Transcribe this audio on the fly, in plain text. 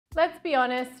Let's be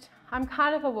honest, I'm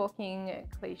kind of a walking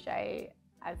cliche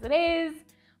as it is,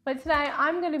 but today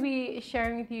I'm going to be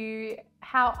sharing with you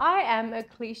how I am a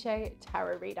cliche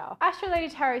tarot reader.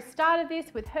 Astrolady Tarot started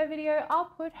this with her video. I'll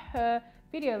put her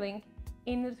video link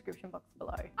in the description box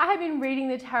below. I have been reading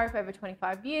the tarot for over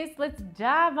 25 years. Let's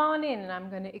dive on in and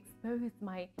I'm going to expose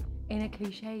my inner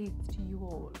cliches to you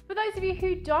all. For those of you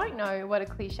who don't know what a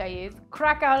cliche is,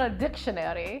 crack out a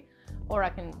dictionary, or I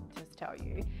can just tell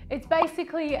you. It's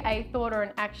basically a thought or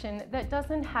an action that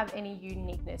doesn't have any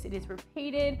uniqueness. It is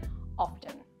repeated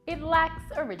often. It lacks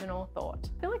original thought.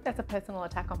 I feel like that's a personal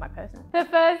attack on my person. The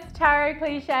first tarot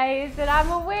cliche is that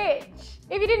I'm a witch.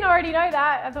 If you didn't already know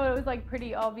that, I thought it was like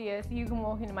pretty obvious. You can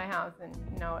walk into my house and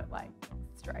know it like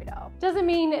straight up. Doesn't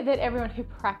mean that everyone who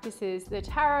practices the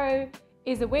tarot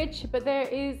is a witch, but there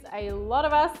is a lot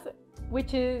of us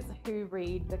witches who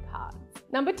read the cards.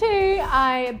 Number two,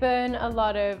 I burn a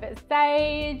lot of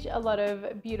sage, a lot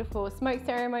of beautiful smoke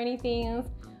ceremony things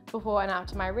before and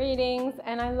after my readings,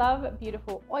 and I love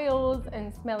beautiful oils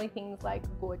and smelly things like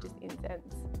gorgeous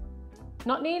incense.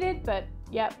 Not needed, but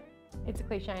yep, it's a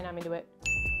cliche and I'm into it.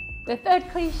 The third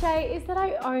cliche is that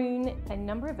I own a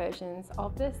number of versions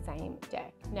of the same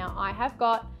deck. Now I have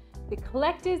got the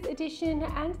collector's edition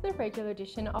and the regular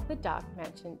edition of the Dark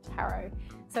Mansion Tarot.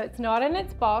 So it's not in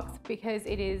its box because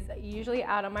it is usually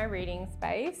out on my reading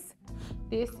space.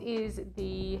 This is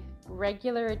the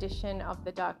regular edition of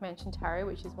the Dark Mansion Tarot,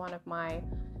 which is one of my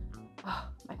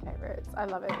favorites. I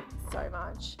love it so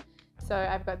much. So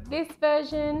I've got this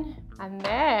version, and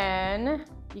then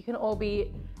you can all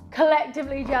be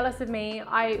collectively jealous of me.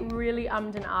 I really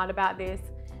ummed and ahed about this,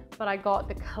 but I got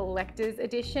the collector's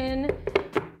edition.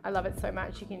 I love it so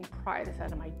much. You can pry this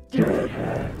out of my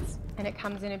hands. And it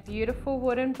comes in a beautiful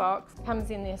wooden box. It comes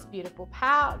in this beautiful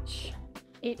pouch.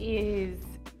 It is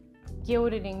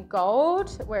gilded in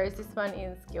gold, whereas this one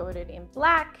is gilded in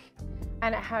black,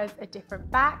 and it has a different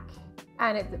back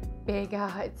and it's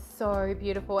bigger. It's so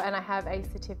beautiful, and I have a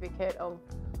certificate of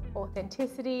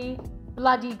authenticity.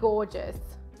 Bloody gorgeous.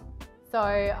 So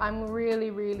I'm really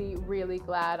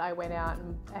glad I went out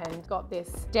and got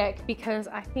this deck, because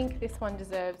I think this one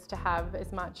deserves to have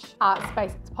as much art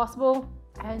space as possible,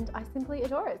 and I simply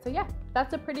adore it. So yeah,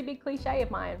 that's a pretty big cliche of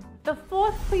mine. The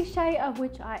fourth cliche of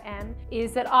which I am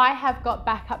is that I have got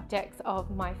backup decks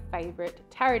of my favorite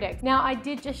tarot decks. Now I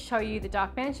did just show you the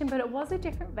Dark Mansion, but it was a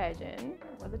different version.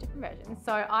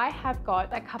 So I have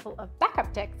got a couple of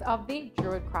backup decks of the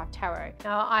Druidcraft Tarot.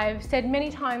 Now I've said many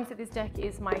times that this deck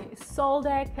is my soul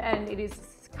deck, and it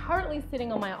is currently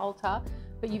sitting on my altar,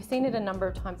 but you've seen it a number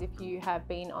of times if you have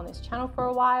been on this channel for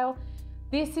a while.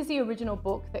 This is the original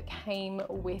book that came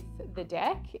with the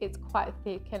deck. It's quite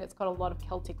thick and it's got a lot of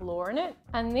Celtic lore in it.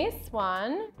 And this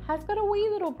one has got a wee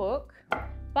little book,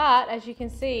 but as you can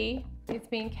see, it's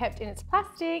been kept in its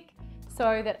plastic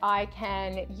so that I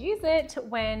can use it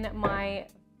when my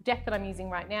deck that I'm using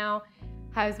right now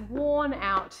has worn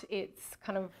out its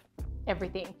kind of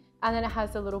everything. And then it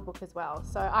has a little book as well.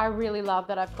 So I really love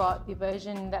that I've got the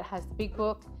version that has the big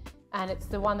book, and it's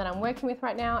the one that I'm working with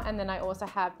right now. And then I also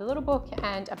have the little book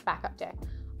and a backup deck.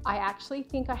 I actually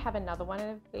think I have another one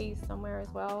of these somewhere as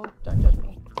well. Don't judge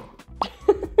me.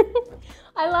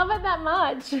 I love it that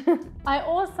much. I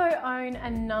also own a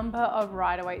number of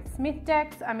Rider-Waite-Smith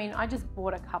decks. I mean, I just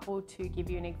bought a couple to give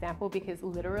you an example, because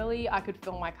literally I could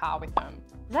fill my car with them.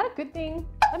 Is that a good thing?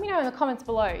 Let me know in the comments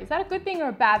below. Is that a good thing or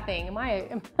a bad thing?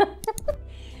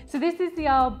 So this is the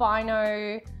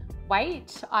albino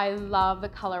weight. I love the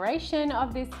coloration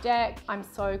of this deck. I'm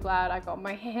so glad I got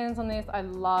my hands on this. I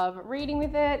love reading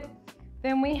with it.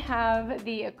 Then we have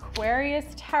the Aquarius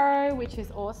Tarot, which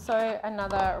is also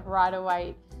another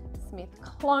Rider-Waite-Smith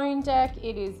clone deck.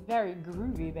 It is very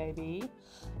groovy, baby,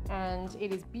 and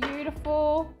it is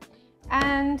beautiful.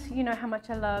 And you know how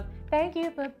much I love Thank You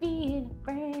for Being a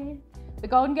Friend, the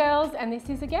Golden Girls. And this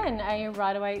is again a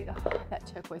Rider-Waite, that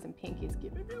turquoise and pink is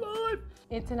giving me life.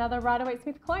 It's another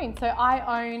Rider-Waite-Smith clone. So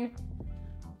I own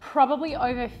probably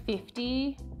over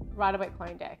 50 Rider-Waite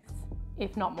clone decks,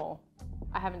 if not more.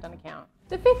 I haven't done a count.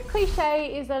 The fifth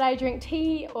cliche is that I drink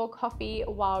tea or coffee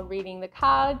while reading the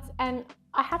cards. And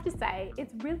I have to say,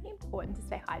 it's really important to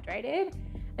stay hydrated,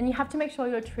 and you have to make sure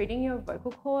you're treating your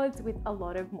vocal cords with a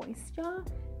lot of moisture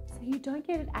so you don't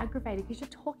get it aggravated, because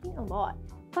you're talking a lot.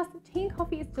 Plus, the tea and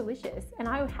coffee is delicious, and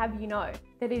I would have you know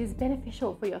that it is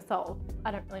beneficial for your soul.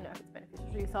 I don't really know if it's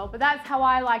beneficial for your soul, but that's how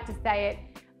I like to say it.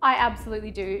 I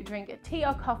absolutely do drink tea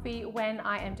or coffee when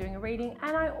I am doing a reading,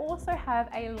 and I also have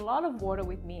a lot of water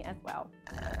with me as well.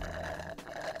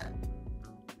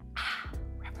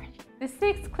 The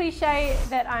sixth cliche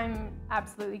that I'm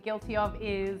absolutely guilty of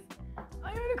is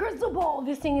I own a crystal ball.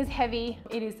 This thing is heavy.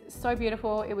 It is so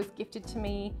beautiful. It was gifted to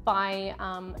me by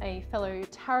a fellow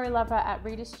tarot lover at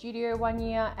Reader Studio one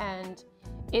year, and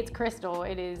it's crystal.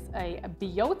 It is a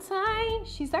Beyonce.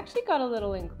 She's actually got a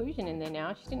little inclusion in there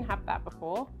now. She didn't have that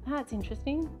before. That's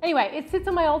interesting. Anyway, it sits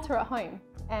on my altar at home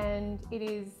and it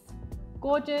is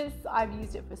gorgeous. I've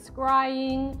used it for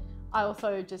scrying. I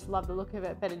also just love the look of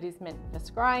it, but it is meant for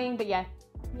scrying. But yeah,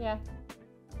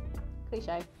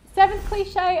 cliche. Seventh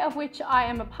cliche, of which I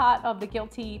am a part of the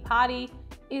guilty party,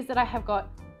 is that I have got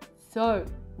so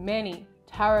many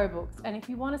tarot books. And if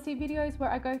you want to see videos where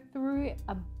I go through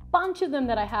a bunch of them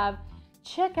that I have,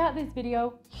 check out this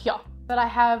video here. But I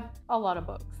have a lot of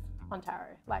books on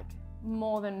tarot, like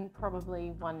more than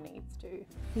probably one needs to.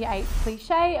 The eighth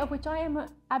cliche, of which I am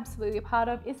absolutely a part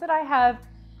of, is that I have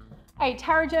a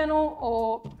tarot journal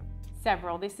or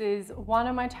several. This is one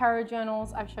of my tarot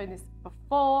journals. I've shown this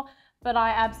before, but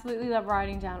I absolutely love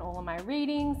writing down all of my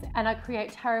readings, and I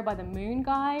create Tarot by the Moon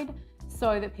guide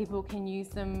so that people can use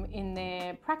them in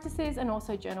their practices and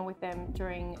also journal with them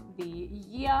during the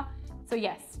year. So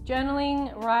yes,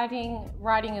 journaling,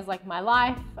 writing is like my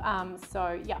life.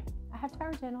 So yeah, I have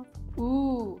tarot journals.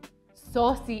 Ooh,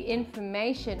 saucy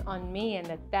information on me and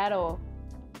the tarot.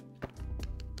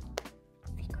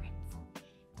 Secrets.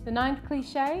 The ninth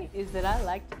cliche is that I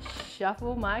like to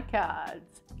shuffle my cards.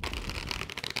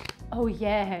 Oh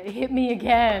yeah, hit me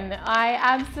again. I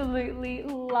absolutely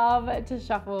love to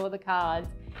shuffle the cards.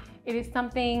 It is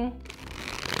something,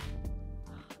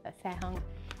 that sound.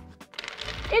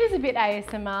 It is a bit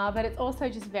ASMR, but it's also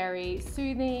just very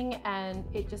soothing, and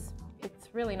it's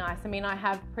really nice. I mean, I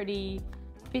have pretty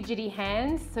fidgety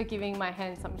hands, so giving my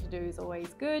hands something to do is always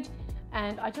good.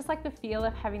 And I just like the feel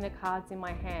of having the cards in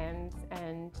my hands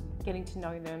and getting to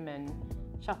know them and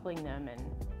shuffling them, and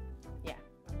yeah,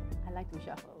 I like to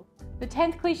shuffle. The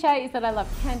 10th cliche is that I love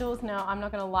candles. Now, I'm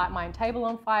not gonna light my table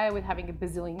on fire with having a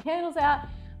bazillion candles out,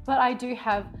 but I do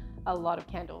have a lot of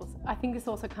candles. I think this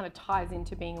also kind of ties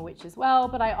into being a witch as well,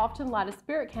 but I often light a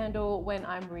spirit candle when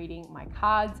I'm reading my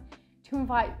cards to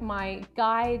invite my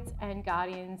guides and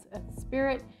guardians of the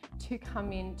spirit to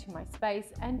come into my space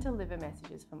and deliver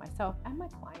messages for myself and my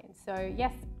clients. So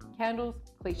yes, candles,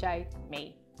 cliche,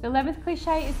 me. The 11th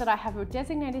cliche is that I have a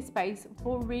designated space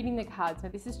for reading the cards. Now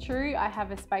this is true. I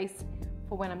have a space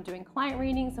for when I'm doing client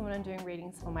readings and when I'm doing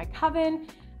readings for my coven.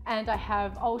 And I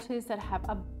have altars that have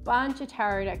a bunch of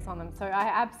tarot decks on them. So I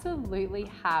absolutely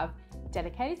have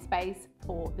dedicated space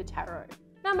for the tarot.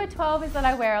 Number 12 is that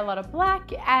I wear a lot of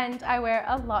black and I wear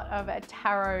a lot of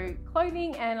tarot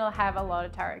clothing, and I'll have a lot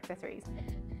of tarot accessories.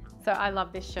 So I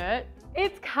love this shirt.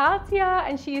 It's Katya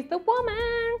and she is the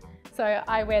woman. So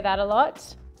I wear that a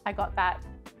lot. I got that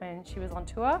when she was on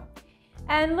tour.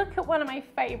 And look at one of my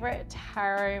favorite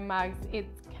tarot mugs. It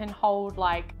can hold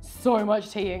like so much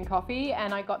tea and coffee.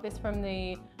 And I got this from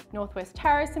the Northwest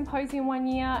Tarot Symposium one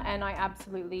year, and I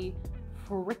absolutely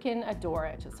freaking adore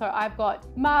it. So I've got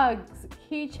mugs,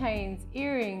 keychains,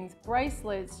 earrings,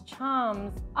 bracelets,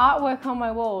 charms, artwork on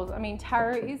my walls. I mean,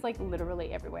 tarot is like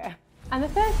literally everywhere. And the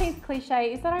 13th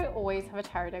cliche is that I always have a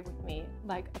tarot deck with me.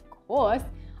 Like, of course,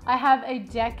 I have a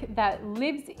deck that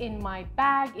lives in my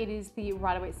bag. It is the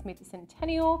Rider-Waite-Smith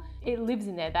Centennial. It lives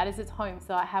in there, that is its home.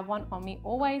 So I have one on me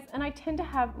always, and I tend to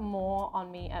have more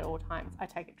on me at all times. I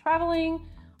take it traveling,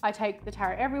 I take the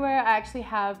tarot everywhere. I actually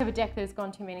have a deck that has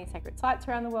gone to many sacred sites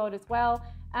around the world as well.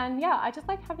 And yeah, I just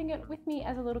like having it with me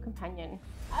as a little companion.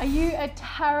 Are you a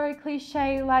tarot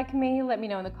cliche like me? Let me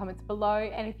know in the comments below.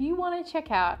 And if you want to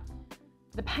check out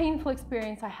the painful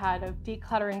experience I had of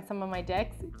decluttering some of my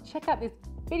decks, check out this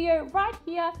video right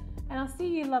here, and I'll see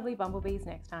you lovely bumblebees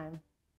next time.